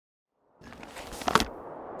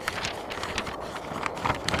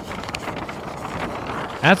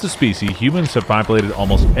As a species, humans have populated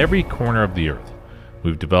almost every corner of the Earth.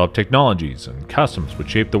 We've developed technologies and customs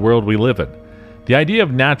which shape the world we live in. The idea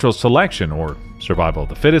of natural selection, or survival of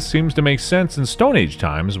the fittest, seems to make sense in Stone Age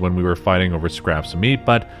times when we were fighting over scraps of meat,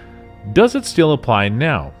 but does it still apply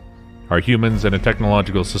now? Are humans in a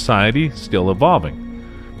technological society still evolving?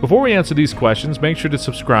 Before we answer these questions, make sure to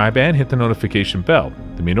subscribe and hit the notification bell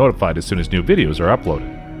to be notified as soon as new videos are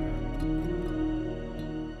uploaded.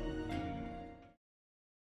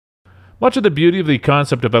 Much of the beauty of the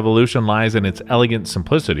concept of evolution lies in its elegant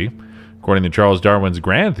simplicity. According to Charles Darwin's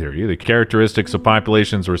grand theory, the characteristics of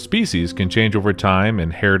populations or species can change over time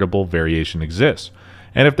and heritable variation exists.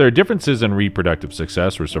 And if there are differences in reproductive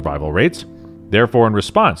success or survival rates, therefore in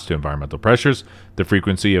response to environmental pressures, the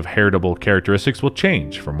frequency of heritable characteristics will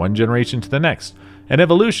change from one generation to the next, and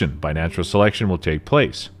evolution by natural selection will take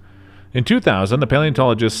place. In 2000, the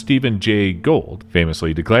paleontologist Stephen Jay Gould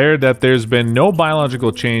famously declared that there's been no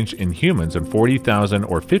biological change in humans in 40,000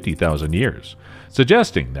 or 50,000 years,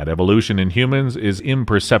 suggesting that evolution in humans is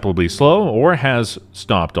imperceptibly slow or has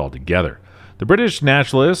stopped altogether. The British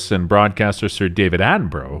naturalist and broadcaster Sir David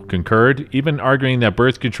Attenborough concurred, even arguing that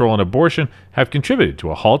birth control and abortion have contributed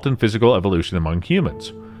to a halt in physical evolution among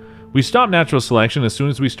humans. We stopped natural selection as soon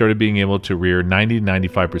as we started being able to rear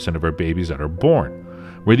 90-95% of our babies that are born.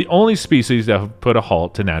 We're the only species that have put a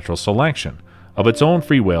halt to natural selection, of its own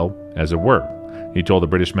free will, as it were, he told the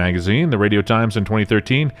British magazine The Radio Times in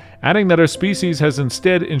 2013, adding that our species has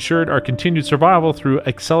instead ensured our continued survival through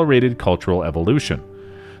accelerated cultural evolution.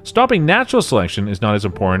 Stopping natural selection is not as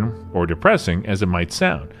important or depressing as it might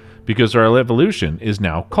sound, because our evolution is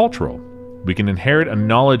now cultural. We can inherit a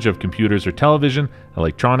knowledge of computers or television,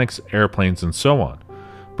 electronics, airplanes, and so on.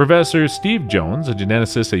 Professor Steve Jones, a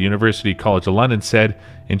geneticist at University College London, said,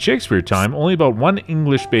 in Shakespeare time, only about one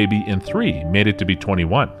English baby in 3 made it to be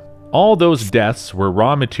 21. All those deaths were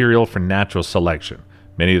raw material for natural selection.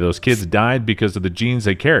 Many of those kids died because of the genes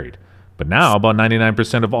they carried. But now, about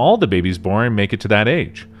 99% of all the babies born make it to that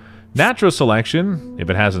age. Natural selection, if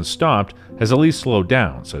it hasn't stopped, has at least slowed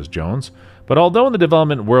down, says Jones. But although in the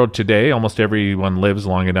development world today, almost everyone lives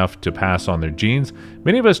long enough to pass on their genes,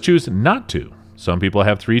 many of us choose not to. Some people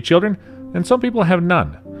have 3 children, and some people have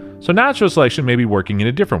none. So natural selection may be working in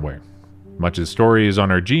a different way. Much of the story is on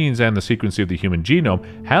our genes, and the sequencing of the human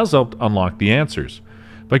genome has helped unlock the answers.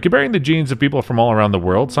 By comparing the genes of people from all around the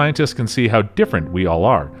world, scientists can see how different we all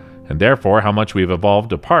are, and therefore how much we've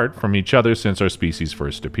evolved apart from each other since our species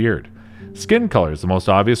first appeared. Skin color is the most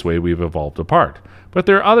obvious way we've evolved apart, but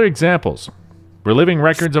there are other examples. We're living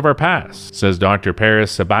records of our past, says Dr.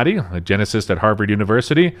 Paris Sabati, a geneticist at Harvard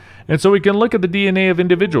University, and so we can look at the DNA of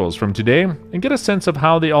individuals from today and get a sense of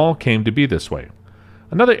how they all came to be this way.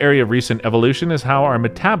 Another area of recent evolution is how our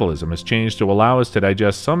metabolism has changed to allow us to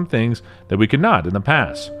digest some things that we could not in the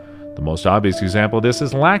past. The most obvious example of this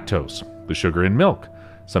is lactose, the sugar in milk.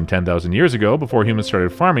 Some 10,000 years ago, before humans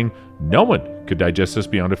started farming, no one could digest this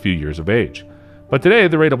beyond a few years of age. But today,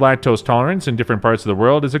 the rate of lactose tolerance in different parts of the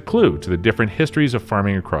world is a clue to the different histories of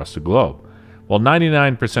farming across the globe. While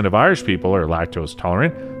 99% of Irish people are lactose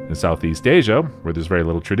tolerant, in Southeast Asia, where there's very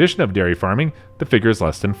little tradition of dairy farming, the figure is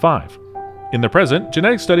less than 5. In the present,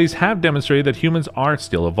 genetic studies have demonstrated that humans are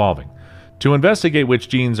still evolving. To investigate which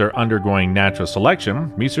genes are undergoing natural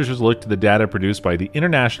selection, researchers looked to the data produced by the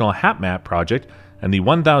International HapMap Project and the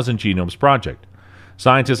 1000 Genomes Project.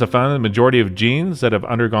 Scientists have found that the majority of genes that have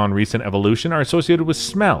undergone recent evolution are associated with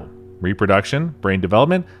smell, reproduction, brain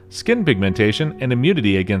development, skin pigmentation, and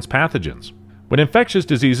immunity against pathogens. When infectious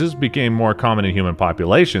diseases became more common in human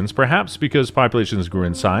populations, perhaps because populations grew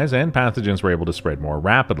in size and pathogens were able to spread more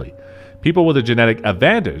rapidly, people with a genetic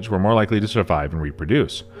advantage were more likely to survive and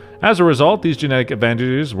reproduce. As a result, these genetic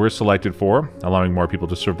advantages were selected for, allowing more people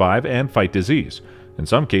to survive and fight disease. In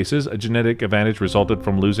some cases, a genetic advantage resulted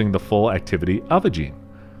from losing the full activity of a gene.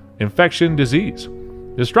 Infection disease.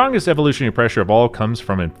 The strongest evolutionary pressure of all comes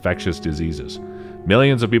from infectious diseases.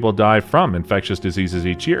 Millions of people die from infectious diseases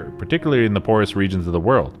each year, particularly in the poorest regions of the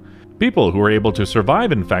world. People who are able to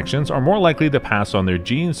survive infections are more likely to pass on their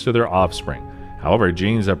genes to their offspring. However,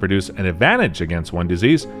 genes that produce an advantage against one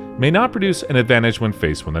disease may not produce an advantage when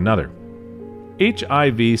faced with another.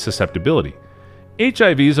 HIV susceptibility.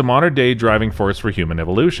 HIV is a modern-day driving force for human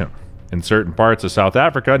evolution. In certain parts of South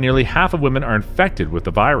Africa, nearly half of women are infected with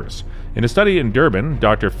the virus. In a study in Durban,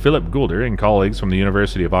 Dr. Philip Goulder and colleagues from the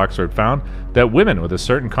University of Oxford found that women with a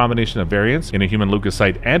certain combination of variants in a human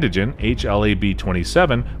leukocyte antigen,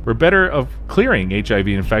 HLA-B27, were better of clearing HIV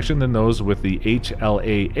infection than those with the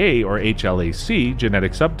HLA-A or HLA-C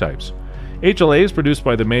genetic subtypes. HLA is produced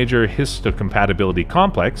by the major histocompatibility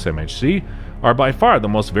complex, MHC, are by far the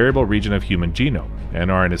most variable region of human genome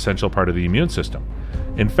and are an essential part of the immune system.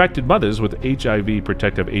 Infected mothers with HIV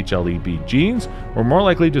protective HLA-B genes were more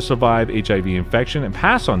likely to survive HIV infection and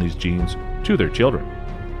pass on these genes to their children.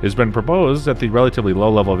 It has been proposed that the relatively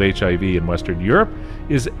low level of HIV in Western Europe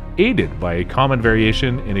is aided by a common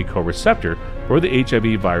variation in a co-receptor for the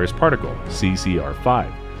HIV virus particle,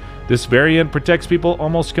 CCR5. This variant protects people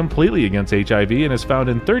almost completely against HIV and is found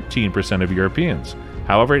in 13% of Europeans.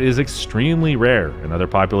 However, it is extremely rare in other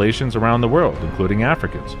populations around the world, including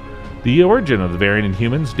Africans. The origin of the variant in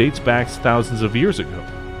humans dates back thousands of years ago,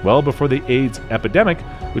 well before the AIDS epidemic,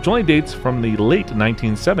 which only dates from the late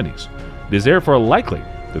 1970s. It is therefore likely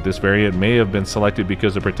that this variant may have been selected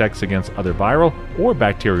because it protects against other viral or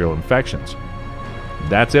bacterial infections.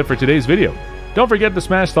 That's it for today's video. Don't forget to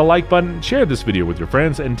smash the like button, share this video with your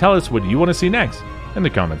friends, and tell us what you want to see next in the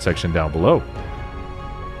comment section down below.